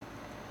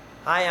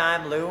Hi,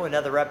 I'm Lou,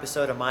 another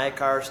episode of My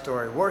Car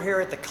Story. We're here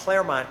at the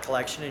Klairmont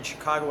Collection in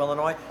Chicago,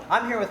 Illinois.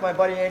 I'm here with my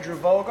buddy Andrew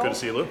Vogel. Good to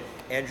see you, Lou.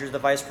 Andrew's the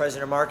Vice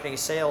President of Marketing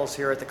Sales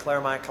here at the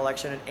Klairmont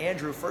Collection. And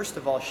Andrew, first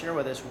of all, share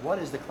with us, what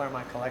is the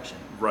Klairmont Collection?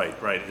 Right.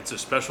 It's a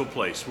special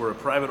place. We're a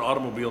private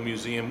automobile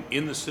museum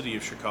in the city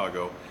of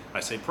Chicago. I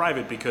say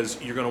private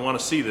because you're going to want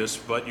to see this,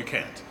 but you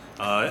can't.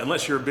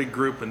 Unless you're a big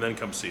group and then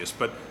come see us.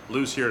 But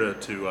Lou's here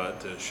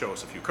to show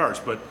us a few cars.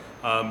 But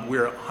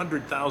we're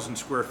 100,000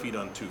 square feet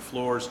on 2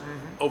 floors,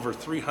 over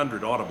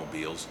 300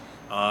 automobiles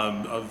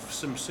of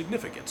some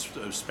significance,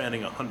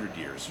 spanning 100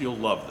 years. You'll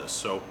love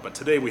this. But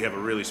today we have a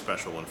really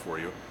special one for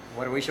you.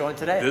 What are we showing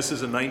today? This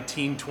is a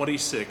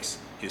 1926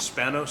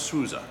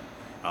 Hispano-Suiza.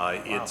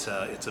 Wow.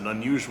 It's an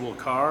unusual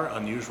car,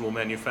 unusual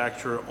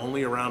manufacturer,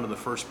 only around in the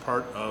first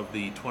part of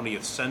the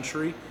 20th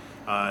century,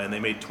 and they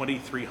made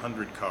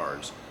 2,300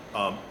 cars.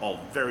 All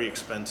very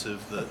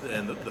expensive,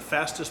 and the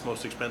fastest,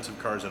 most expensive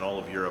cars in all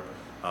of Europe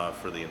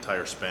for the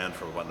entire span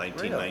from about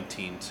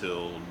 1919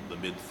 till the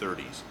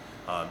mid-30s.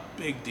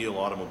 Big deal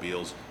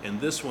automobiles,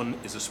 and this one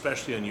is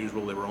especially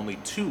unusual. There were only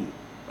 2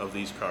 of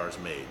these cars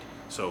made.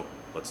 So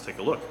let's take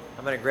a look.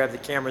 I'm going to grab the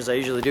camera as I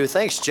usually do.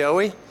 Thanks,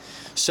 Joey.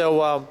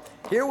 So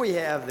here we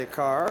have the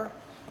car,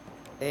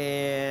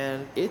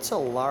 and it's a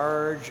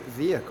large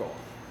vehicle.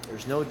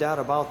 There's no doubt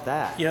about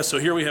that. Yeah, so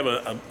here we have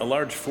a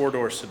large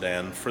 4-door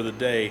sedan. For the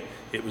day,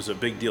 it was a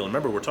big deal.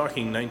 Remember, we're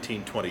talking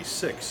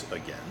 1926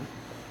 again.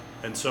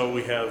 And so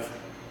we have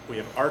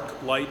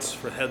arc lights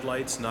for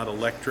headlights, not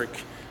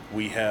electric.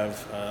 We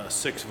have a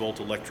 6-volt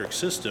electric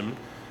system.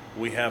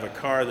 We have a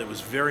car that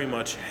was very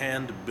much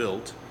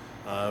hand-built.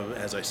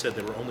 As I said,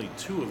 there were only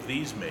 2 of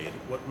these made.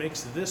 What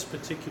makes this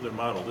particular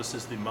model, this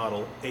is the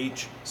model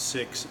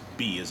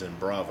H6B, as in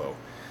Bravo.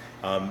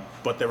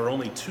 But there were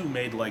only 2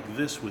 made like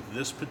this with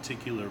this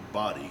particular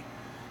body.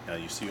 Now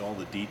you see all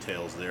the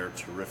details there,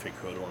 terrific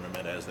hood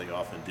ornament, as they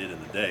often did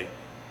in the day.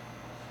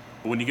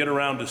 But when you get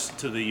around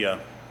to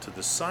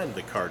the side of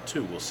the car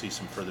too, we'll see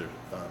some further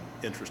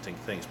interesting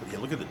things. But yeah,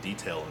 look at the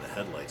detail in the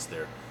headlights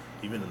there.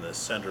 Even in the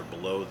center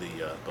below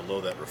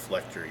that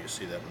reflector, you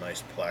see that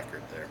nice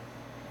placard there.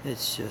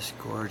 It's just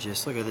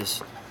gorgeous. Look at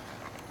this.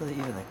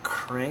 Even the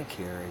crank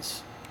here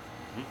is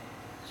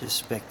just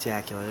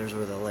spectacular. There's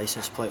where the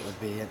license plate would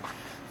be, and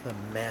the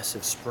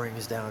massive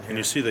springs down here. And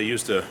you see they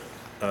used a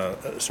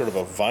sort of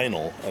a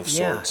vinyl of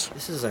sorts.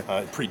 This is a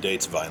it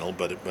predates vinyl,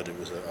 but it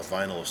was a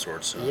vinyl of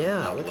sorts.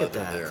 Look at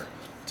that. There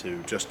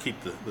to just keep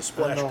the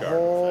splash guard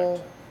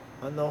effect.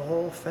 On the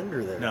whole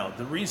fender there. Now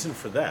the reason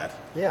for that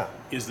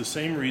is the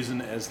same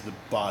reason as the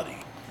body.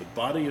 The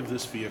body of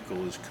this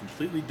vehicle is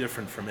completely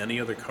different from any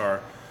other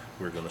car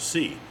we're going to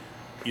see.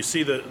 You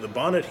see the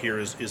bonnet here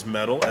is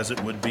metal, as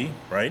it would be,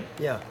 right?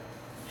 Yeah.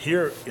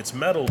 Here it's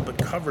metal but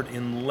covered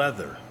in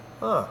leather.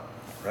 Huh.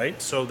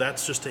 Right? So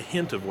that's just a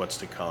hint of what's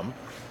to come.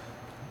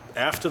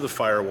 After the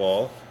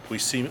firewall, we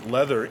see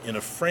leather in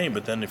a frame,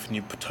 but then if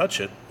you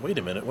touch it, wait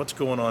a minute, what's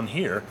going on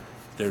here?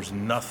 There's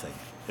nothing.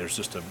 There's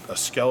just a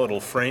skeletal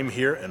frame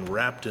here and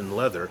wrapped in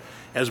leather.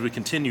 As we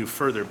continue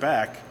further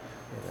back,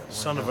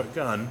 son of a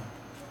gun,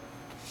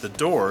 the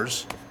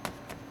doors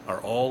are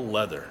all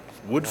leather.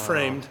 Wood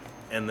framed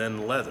and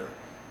then leather.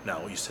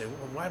 Now you say,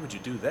 well, why would you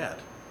do that?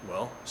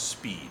 Well,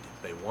 speed.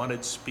 They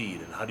wanted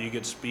speed. And how do you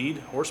get speed?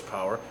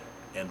 Horsepower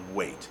and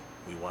weight.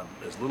 We want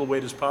as little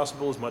weight as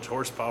possible, as much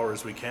horsepower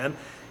as we can.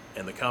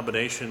 And the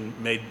combination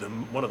made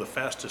them one of the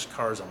fastest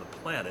cars on the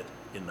planet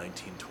in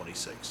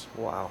 1926.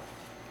 Wow.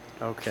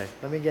 Okay.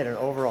 Let me get an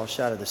overall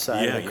shot of the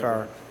side of the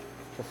car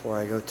before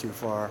I go too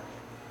far.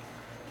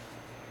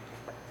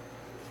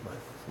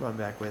 Come on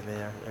back with me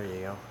there. There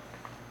you go.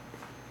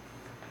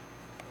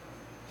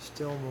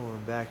 Still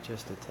moving back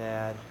just a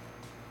tad.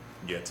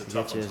 Yeah, it's a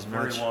tough one. It's a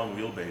very long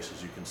wheelbase.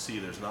 As you can see,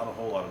 there's not a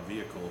whole lot of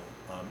vehicle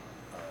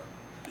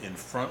in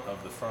front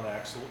of the front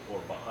axle or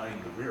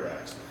behind the rear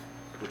axle,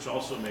 which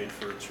also made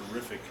for a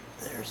terrific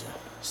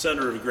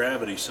center of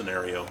gravity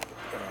scenario.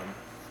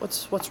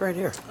 What's right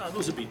here?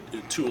 Those would be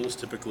tools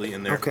typically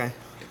in there. Okay.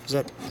 Is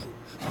that?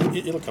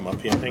 It'll come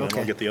up. Yeah, hang on.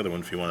 I'll get the other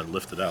one if you want to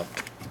lift it out.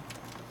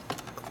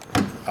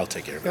 I'll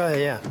take care of it. Oh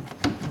yeah.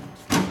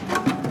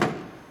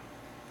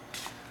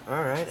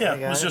 All right. Yeah,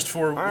 it was just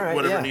for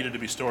whatever needed to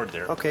be stored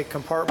there. Okay,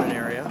 compartment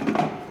area.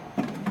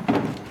 Look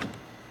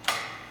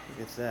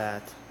at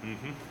that.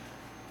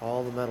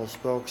 All the metal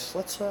spokes.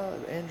 Let's,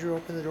 Andrew,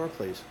 open the door,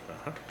 please.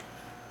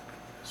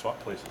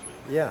 Swap places with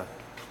you. Yeah.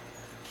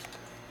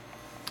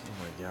 Oh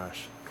my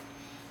gosh.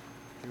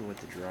 Look at what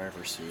the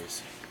driver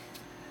sees.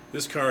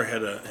 This car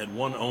had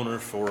one owner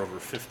for over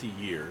 50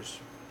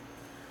 years.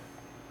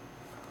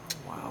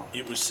 Wow.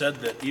 It was said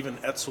that even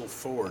Edsel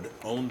Ford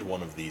owned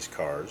one of these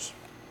cars.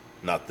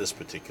 Not this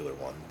particular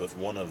one, but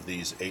one of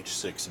these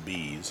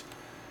H6Bs,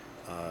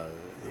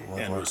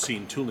 and was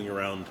seen tooling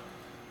around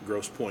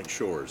Grosse Pointe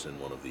Shores in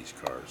one of these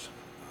cars.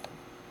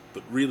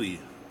 But really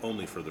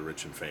only for the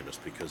rich and famous,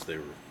 because they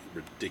were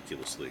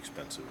ridiculously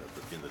expensive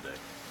in the day.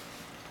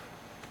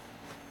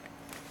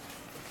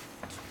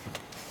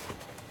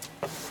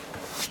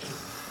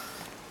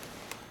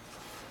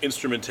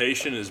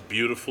 Instrumentation is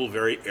beautiful,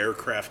 very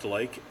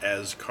aircraft-like,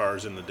 as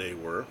cars in the day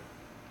were.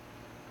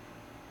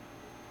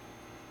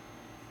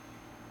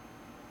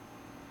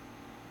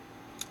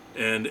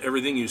 And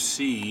everything you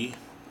see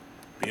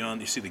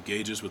beyond, you see the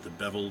gauges with the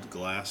beveled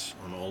glass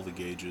on all the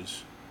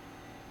gauges.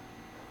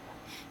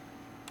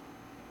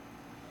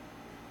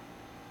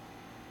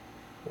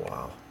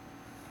 Wow.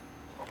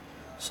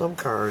 Some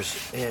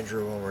cars,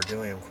 Andrew, when we're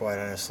doing them, quite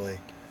honestly,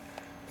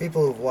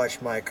 people who've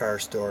watched my car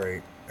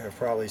story have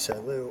probably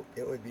said, Lou,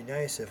 it would be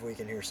nice if we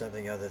can hear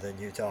something other than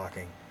you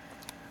talking.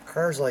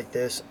 Cars like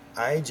this,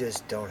 I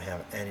just don't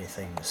have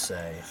anything to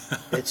say.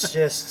 It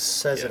just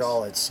says it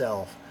all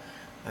itself.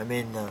 I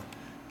mean, the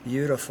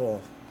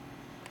beautiful,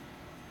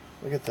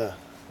 look at the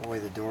way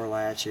the door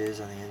latch is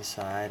on the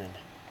inside. And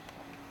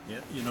Yeah,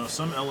 you know,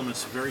 some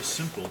elements very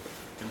simple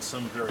and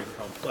some very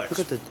complex.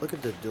 look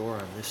at the door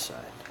on this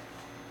side.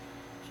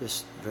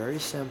 Just very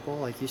simple,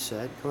 like you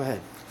said. Go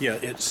ahead. Yeah,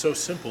 it's so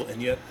simple,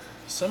 and yet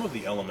some of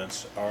the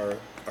elements are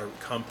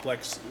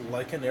complex,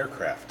 like an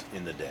aircraft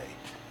in the day.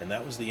 And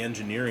that was the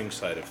engineering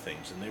side of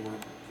things. And they were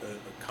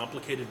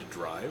complicated to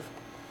drive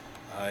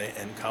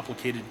and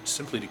complicated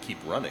simply to keep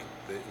running.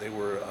 They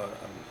were a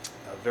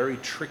very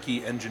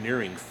tricky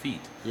engineering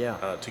feat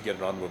to get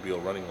an automobile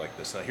running like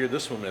this. Now here,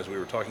 this one, as we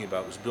were talking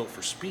about, was built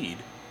for speed,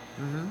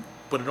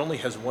 but it only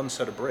has one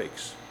set of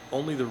brakes.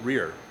 Only the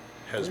rear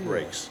has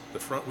brakes. The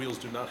front wheels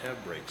do not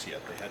have brakes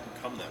yet. They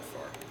hadn't come that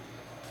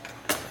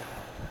far.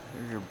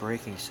 There's your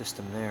braking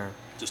system there.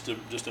 Just a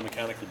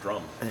mechanical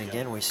drum. And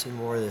again, we see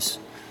more of this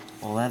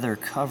leather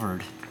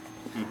covered.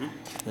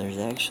 There's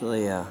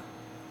actually a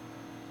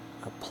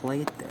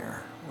plate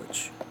there,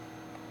 which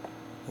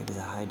maybe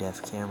the high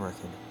def camera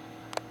can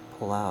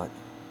pull out.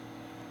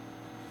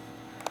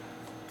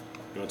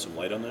 You want some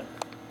light on that?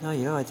 No,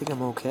 you know, I think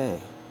I'm okay.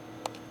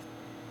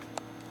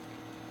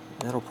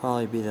 That'll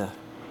probably be the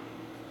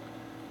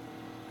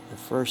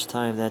first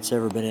time that's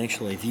ever been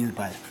actually viewed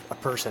by a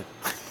person.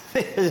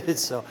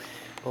 So,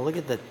 well, look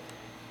at the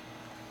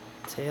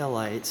tail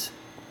lights.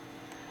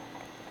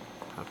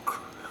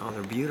 How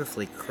they're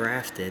beautifully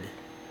crafted.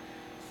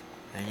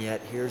 And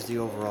yet, here's the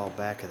overall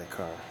back of the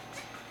car.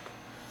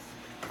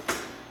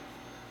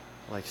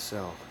 Like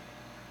so.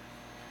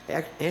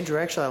 Andrew,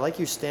 actually, I like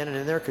you standing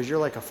in there because you're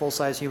like a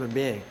full-size human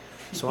being.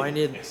 So I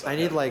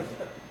need like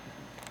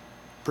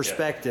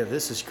perspective. Yeah.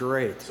 This is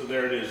great. So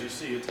there it is. You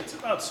see, it's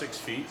about 6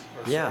 feet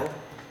or so.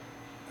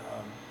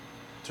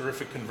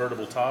 Terrific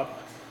convertible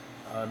top.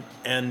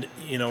 And,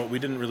 you know, what we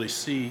didn't really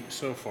see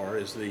so far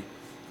is the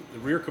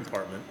rear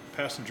compartment,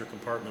 passenger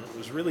compartment,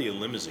 was really a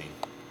limousine.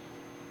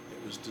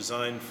 It was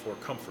designed for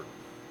comfort,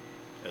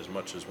 as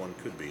much as one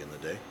could be in the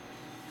day.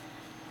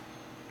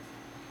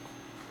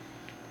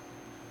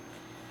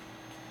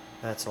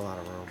 That's a lot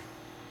of room.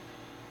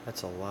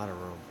 That's a lot of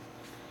room.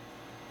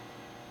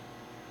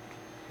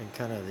 And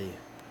kind of the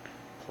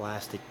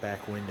plastic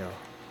back window.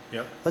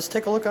 Yep. Let's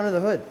take a look under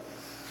the hood.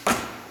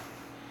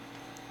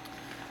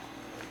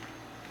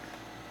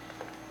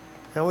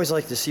 I always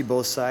like to see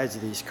both sides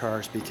of these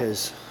cars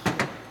because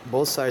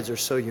both sides are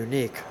so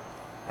unique.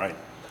 Right.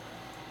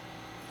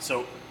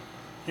 So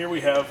here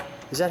we have...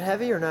 Is that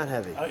heavy or not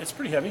heavy? It's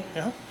pretty heavy,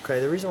 yeah. Okay,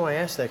 the reason why I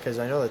asked that because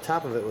I know the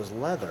top of it was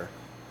leather.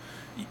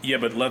 Yeah,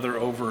 but leather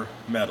over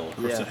metal. Of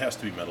course, it has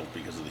to be metal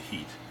because of the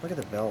heat. Look at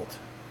the belt.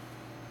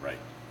 Right.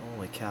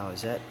 Holy cow,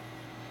 is that...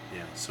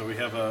 Yeah, so we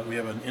have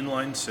an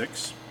inline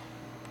 6.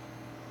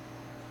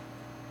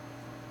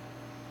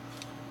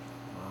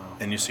 Wow.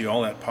 And you see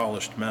all that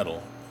polished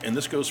metal. And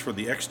this goes for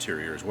the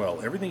exterior as well.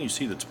 Everything you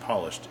see that's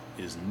polished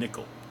is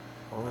nickel.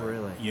 Oh,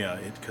 really? Yeah,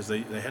 because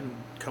they hadn't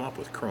come up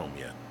with chrome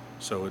yet.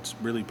 So it's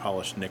really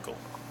polished nickel.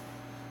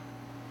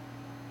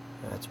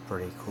 That's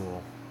pretty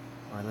cool.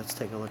 All right, let's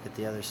take a look at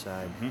the other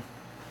side.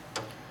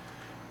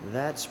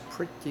 That's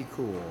pretty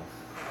cool.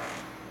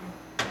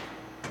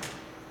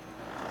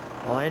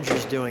 While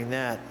Andrew's doing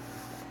that,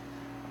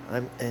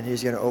 and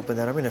he's going to open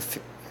that, I'm going to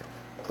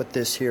put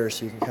this here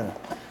so you can kind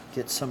of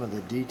get some of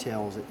the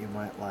details that you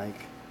might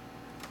like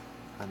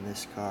on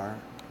this car.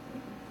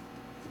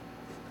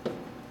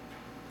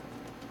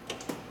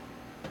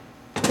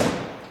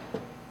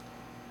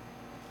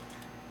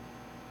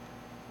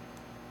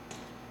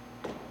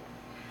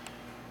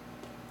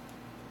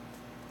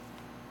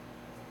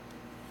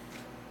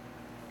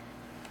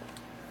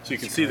 So you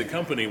can see the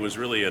company was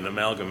really an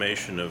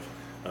amalgamation of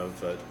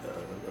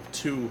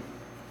two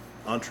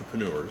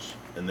entrepreneurs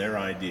and their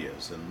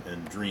ideas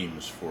and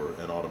dreams for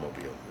an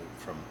automobile,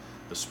 from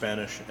the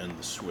Spanish and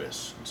the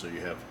Swiss. And so you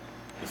have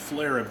the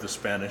flair of the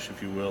Spanish,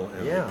 if you will,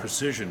 and the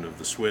precision of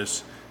the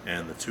Swiss,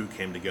 and the two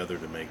came together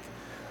to make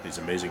these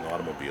amazing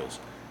automobiles.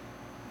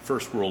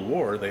 First World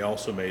War, they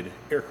also made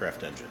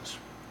aircraft engines.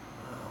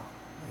 Wow,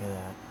 look at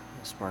that.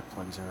 The spark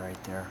plugs are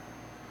right there.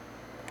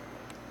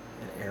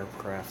 And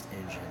aircraft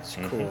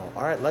engines. Cool.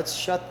 All right, let's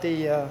shut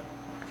the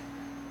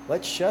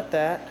let's shut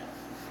that.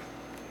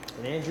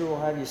 And Andrew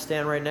will have you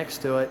stand right next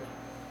to it.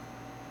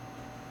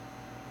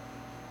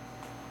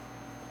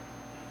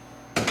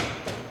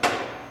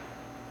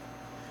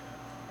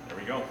 There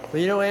we go.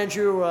 Well, you know,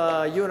 Andrew,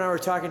 you and I were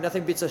talking,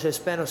 nothing beats a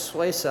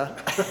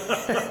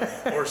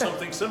Hispano-Suiza. Or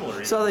something similar.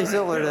 Even, Something right?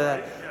 similar to Yeah, that.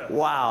 right? Yeah.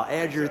 Wow,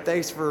 Andrew, Exactly.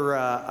 thanks for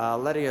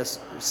letting us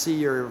see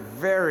your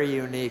very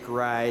unique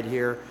ride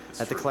here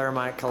at the true.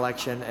 Klairmont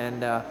Collection.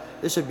 And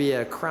this would be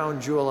a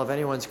crown jewel of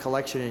anyone's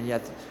collection, and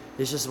yet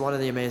it's just one of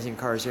the amazing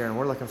cars here. And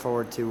we're looking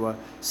forward to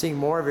seeing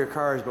more of your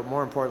cars, but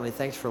more importantly,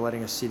 thanks for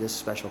letting us see this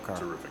special car.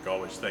 Terrific.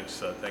 Always. Thanks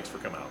for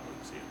coming out.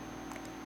 See you.